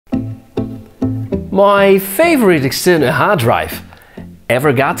My favorite external hard drive.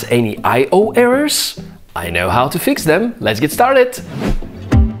 Ever got any I/O errors? I know how to fix them. Let's get started.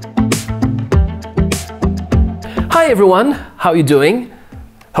 Hi everyone, how are you doing?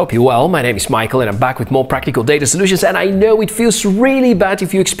 Hope you're well. My name is Michael and I'm back with more practical data solutions, and I know it feels really bad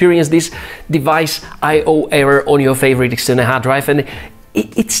if you experience this device I/O error on your favorite external hard drive, and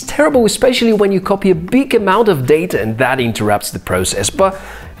it's terrible, especially when you copy a big amount of data and that interrupts the process. But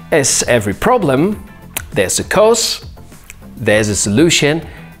as every problem, there's a cause, there's a solution,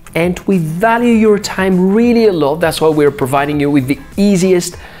 and we value your time really a lot. That's why we're providing you with the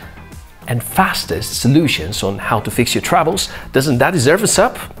easiest and fastest solutions on how to fix your troubles. Doesn't that deserve a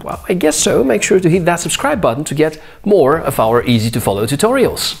sub? Well, I guess so. Make sure to hit that subscribe button to get more of our easy to follow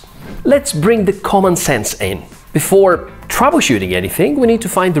tutorials. Let's bring the common sense in. Before troubleshooting anything, we need to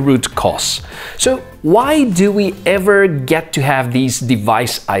find the root cause. So why do we ever get to have these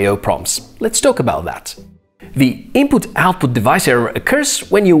device I/O prompts? Let's talk about that. The input-output device error occurs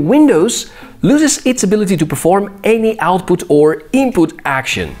when your Windows loses its ability to perform any output or input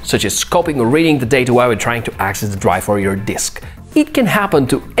action, such as copying or reading the data while you're trying to access the drive or your disk. It can happen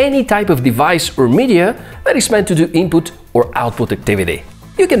to any type of device or media that is meant to do input or output activity.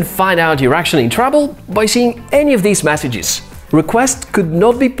 You can find out you're actually in trouble by seeing any of these messages. Request could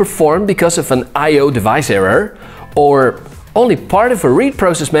not be performed because of an I/O device error, or only part of a read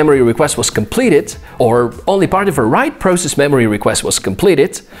process memory request was completed, or only part of a write process memory request was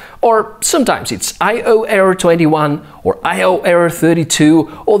completed, or sometimes it's I/O error 21 or I/O error 32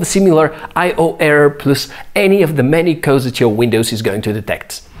 or the similar I/O error plus any of the many codes that your Windows is going to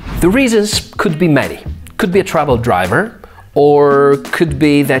detect. The reasons could be many. Could be a troubled driver, or could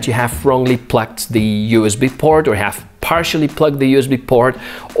be that you have wrongly plugged the USB port or have partially plugged the USB port,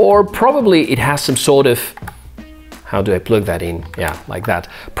 or probably it has some sort of, how do I plug that in? Yeah, like that.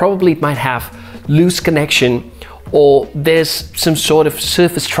 Probably it might have loose connection, or there's some sort of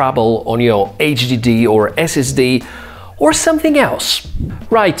surface trouble on your HDD or SSD, or something else.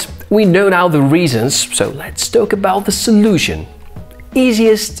 Right, we know now the reasons, so let's talk about the solution.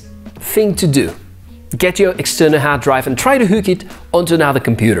 Easiest thing to do. Get your external hard drive and try to hook it onto another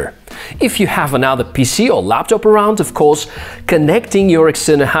computer. If you have another PC or laptop around, of course, connecting your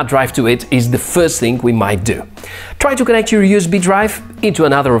external hard drive to it is the first thing we might do. Try to connect your USB drive into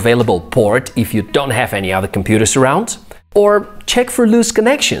another available port if you don't have any other computers around. Or check for loose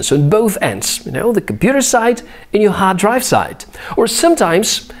connections on both ends, the computer side and your hard drive side. Or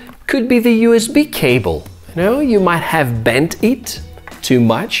sometimes could be the USB cable. You might have bent it too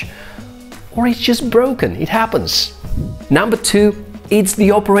much, or it's just broken. It happens. Number 2, it's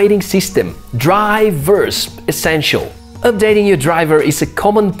the operating system. Driver.s essential. Updating your driver is a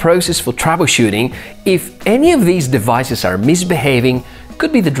common process for troubleshooting. If any of these devices are misbehaving,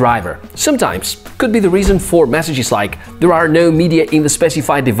 could be the driver. Sometimes could be the reason for messages like there are no media in the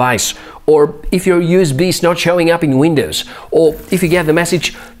specified device, or if your USB is not showing up in Windows, or if you get the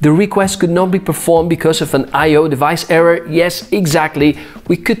message the request could not be performed because of an I/O device error. Yes, exactly.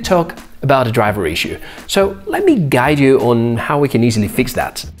 We could talk about a driver issue. So let me guide you on how we can easily fix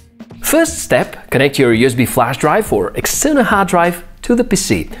that. First step, connect your USB flash drive or external hard drive to the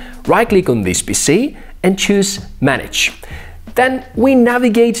PC. Right-click on this PC and choose Manage. Then we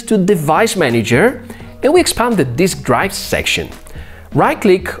navigate to Device Manager and we expand the Disk Drives section.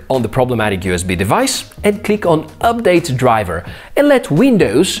 Right-click on the problematic USB device and click on Update Driver, and let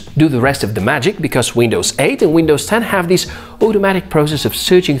Windows do the rest of the magic, because Windows 8 and Windows 10 have this automatic process of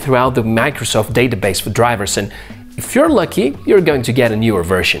searching throughout the Microsoft database for drivers, and if you're lucky, you're going to get a newer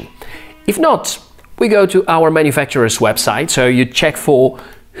version. If not, we go to our manufacturer's website, so you check for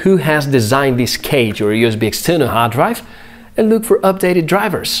who has designed this cage or USB external hard drive and look for updated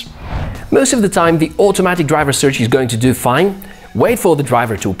drivers. Most of the time, the automatic driver search is going to do fine. Wait for the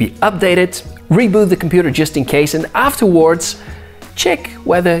driver to be updated, reboot the computer just in case, and afterwards check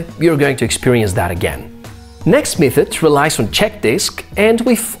whether you're going to experience that again. Next method relies on check disk, and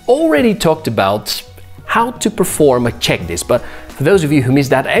we've already talked about how to perform a check disk, but for those of you who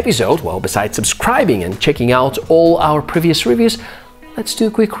missed that episode, well, besides subscribing and checking out all our previous reviews, let's do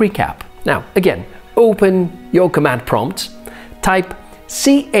a quick recap. Now, again, open your command prompt, type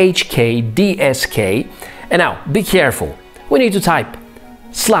chkdsk, and now be careful. We need to type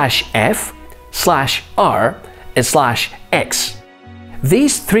 /f/r and /x.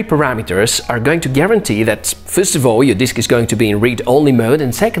 These 3 parameters are going to guarantee that, first of all, your disk is going to be in read-only mode,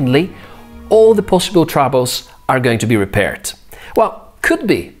 and secondly, all the possible troubles are going to be repaired. Well, could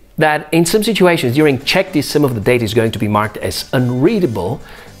be that in some situations during check disk some of the data is going to be marked as unreadable,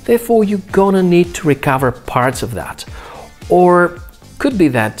 therefore you're gonna need to recover parts of that. Or could be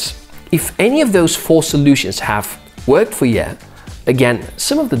that if any of those 4 solutions have worked for you, again,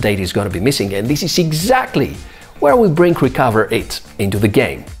 some of the data is going to be missing, and this is exactly where we bring Recover.it into the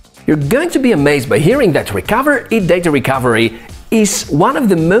game. You're going to be amazed by hearing that Recover.it Data Recovery is one of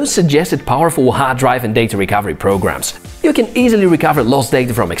the most suggested powerful hard drive and data recovery programs. You can easily recover lost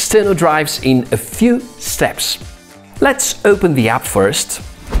data from external drives in a few steps. Let's open the app first,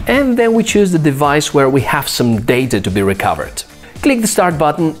 and then we choose the device where we have some data to be recovered. Click the Start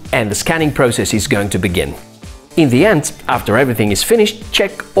button and the scanning process is going to begin. In the end, after everything is finished,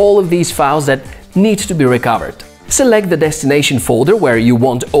 check all of these files that need to be recovered. Select the destination folder where you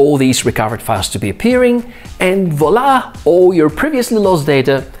want all these recovered files to be appearing, and voila, all your previously lost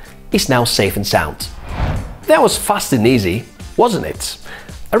data is now safe and sound. That was fast and easy, wasn't it?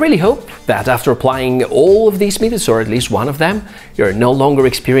 I really hope that after applying all of these methods, or at least one of them, you're no longer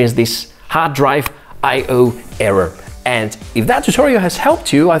experiencing this hard drive I/O error. And if that tutorial has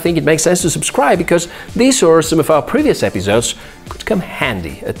helped you, I think it makes sense to subscribe, because these or some of our previous episodes could come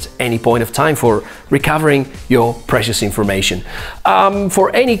handy at any point of time for recovering your precious information. For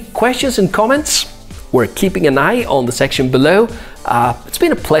any questions and comments, we're keeping an eye on the section below. It's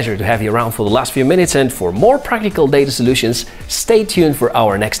been a pleasure to have you around for the last few minutes, and for more practical data solutions, stay tuned for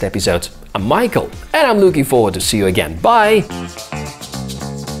our next episode. I'm Michael, and I'm looking forward to see you again. Bye!